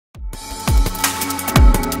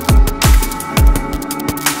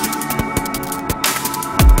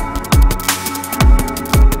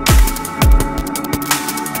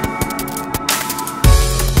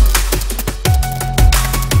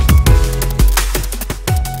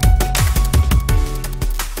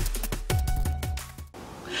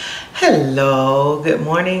Hello, good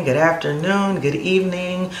morning, good afternoon, good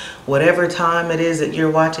evening, whatever time it is that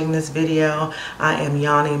you're watching this video. I am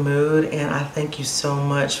Yohnee Moode and I thank you so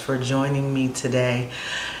much for joining me today.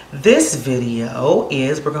 This video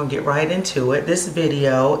is, we're going to get right into it. This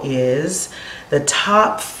video is the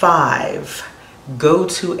top 5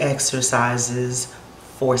 go-to exercises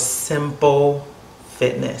for simple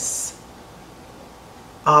fitness.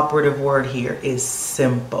 Operative word here is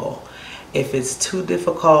simple. If it's too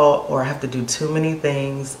difficult or I have to do too many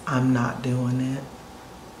things, I'm not doing it.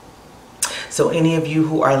 So any of you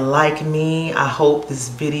who are like me, I hope this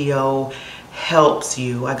video helps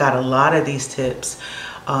you. I got a lot of these tips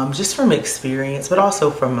just from experience, but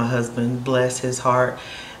also from my husband, bless his heart.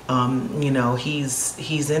 You know,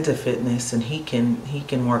 he's into fitness and he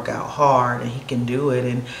can work out hard and he can do it.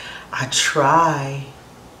 And I try.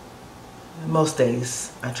 Most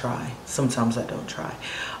days I try. Sometimes I don't try.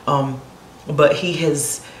 But he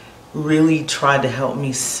has really tried to help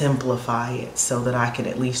me simplify it so that I can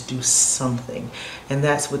at least do something. And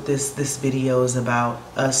that's what this video is about,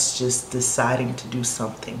 us just deciding to do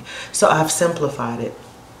something. So I've simplified it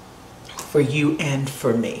for you and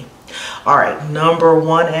for me. All right, number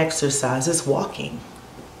 1 exercise is walking.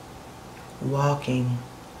 Walking.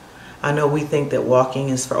 I know we think that walking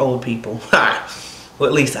is for old people. Well,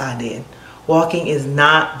 at least I did. Walking is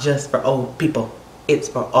not just for old people. It's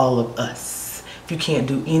for all of us. If you can't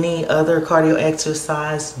do any other cardio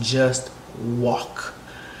exercise, just walk.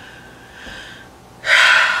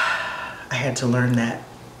 I had to learn that.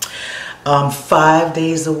 5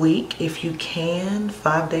 days a week, if you can.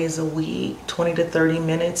 5 days a week, 20 to 30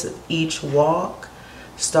 minutes of each walk.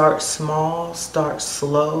 Start small, start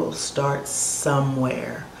slow, start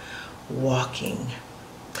somewhere. Walking.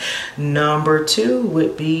 Number 2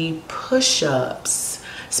 would be push-ups,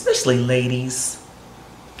 especially ladies.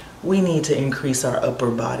 We need to increase our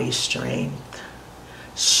upper body strength.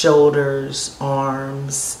 Shoulders,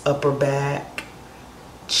 arms, upper back,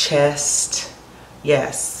 chest.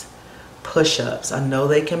 Yes, push-ups. I know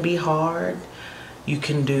they can be hard. You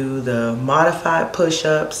can do the modified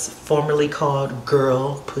push-ups, formerly called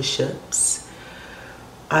girl push-ups.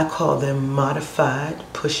 I call them modified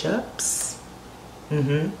push-ups.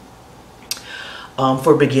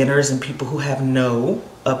 For beginners and people who have no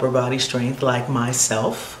upper body strength like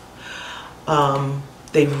myself.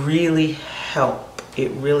 They really help.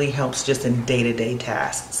 It really helps just in day-to-day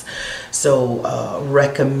tasks. So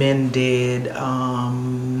recommended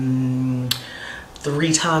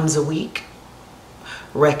 3 times a week.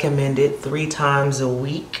 Recommended 3 times a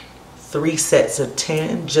week. 3 sets of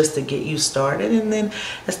 10 just to get you started. And then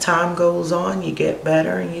as time goes on, you get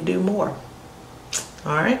better and you do more.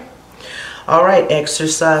 All right. All right.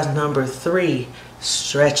 Exercise number 3,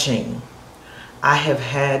 stretching. I have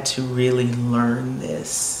had to really learn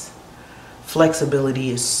this. Flexibility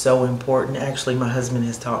is so important. Actually, my husband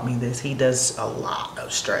has taught me this. He does a lot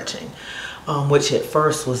of stretching, which at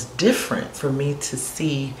first was different for me to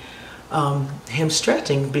see him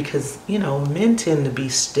stretching because, you know, men tend to be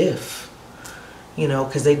stiff, you know,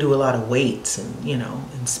 because they do a lot of weights and, you know,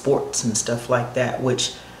 and sports and stuff like that,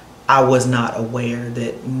 which I was not aware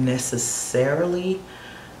that necessarily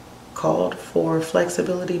called for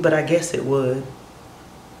flexibility, but I guess it would.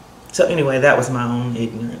 So anyway, that was my own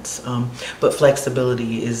ignorance. But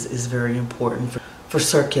flexibility is very important for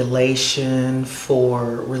circulation,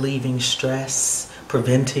 for relieving stress,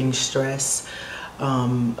 preventing stress,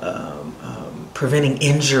 preventing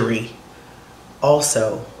injury.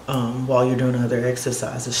 Also, while you're doing other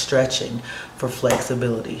exercises, stretching for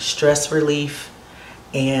flexibility, stress relief,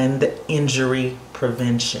 and injury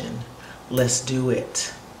prevention. Let's do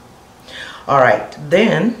it. All right,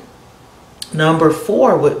 then number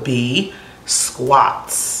 4 would be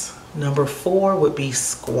squats. Number 4 would be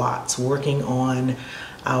squats, working on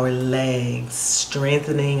our legs,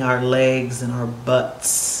 strengthening our legs and our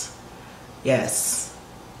butts. Yes.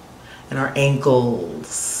 And our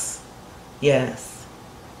ankles. Yes.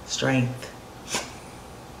 Strength.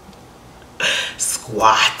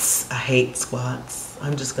 Squats. I hate squats.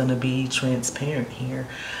 I'm just going to be transparent here.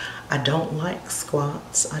 I don't like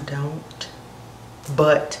squats. I don't.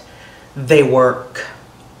 But they work.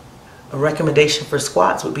 A recommendation for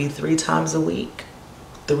squats would be 3 times a week,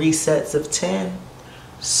 3 sets of 10.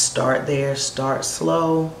 Start there, start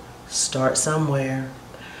slow, start somewhere.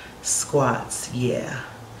 Squats, yeah.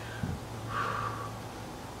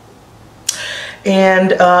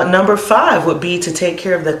 And number 5 would be to take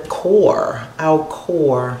care of the core, our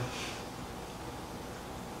core.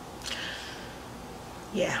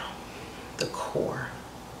 Yeah, the core.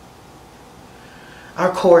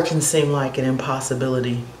 Our core can seem like an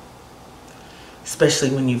impossibility. especially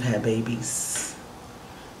when you've had babies,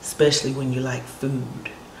 especially when you like food,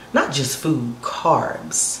 not just food,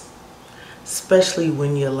 carbs, especially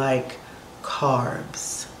when you like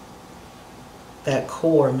carbs. That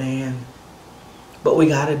core, man. But we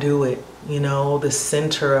got to do it. You know, the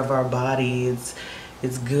center of our body is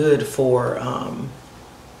good for our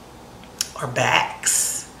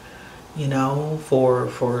backs, you know, for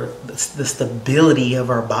the stability of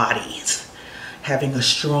our bodies. Having a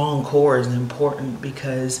strong core is important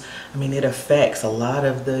because, I mean, it affects a lot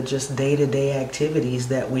of the just day-to-day activities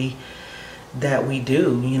that we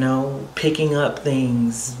do, you know, picking up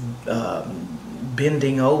things,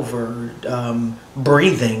 bending over,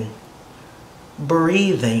 breathing.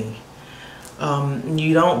 You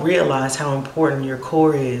don't realize how important your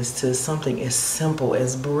core is to something as simple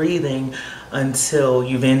as breathing until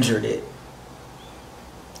you've injured it,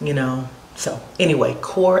 you know. So anyway,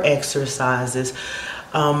 core exercises.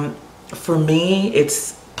 For me,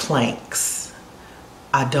 it's planks.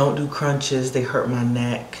 I don't do crunches. They hurt my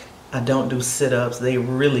neck. I don't do sit-ups. They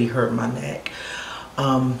really hurt my neck.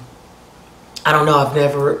 I don't know. I've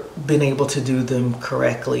never been able to do them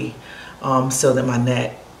correctly so that my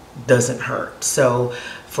neck doesn't hurt. So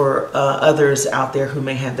for others out there who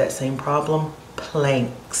may have that same problem,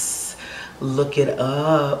 planks. Look it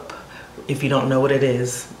up. If you don't know what it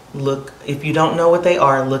is, if you don't know what they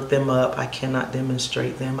are, look them up. I cannot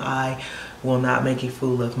demonstrate them. I will not make a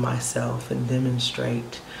fool of myself and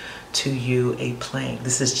demonstrate to you a plank.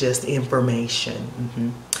 This is just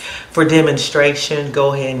information. For demonstration,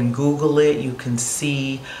 go ahead and Google it. You can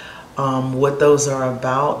see what those are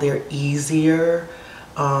about. They're easier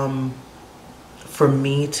for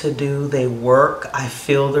me to do. They work. I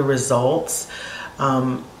feel the results.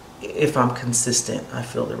 If I'm consistent, I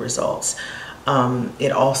feel the results.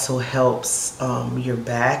 It also helps your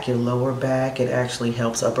back, your lower back. It actually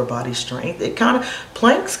helps upper body strength.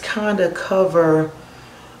 Planks kind of cover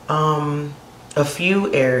a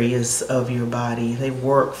few areas of your body. They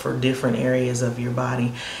work for different areas of your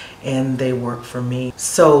body, and they work for me.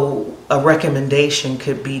 So a recommendation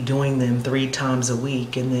could be doing them 3 times a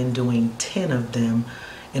week and then doing 10 of them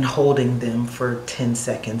and holding them for 10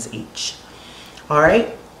 seconds each. All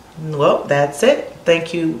right. Well, that's it.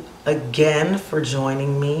 Thank you again for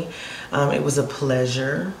joining me. It was a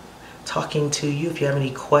pleasure talking to you. If you have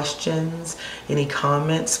any questions, any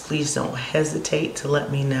comments, please don't hesitate to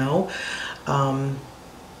let me know.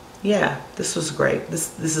 Yeah, this was great.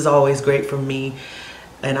 This is always great for me,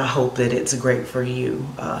 and I hope that it's great for you.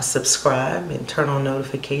 Subscribe and turn on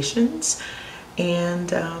notifications,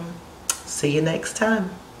 and see you next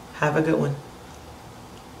time. Have a good one.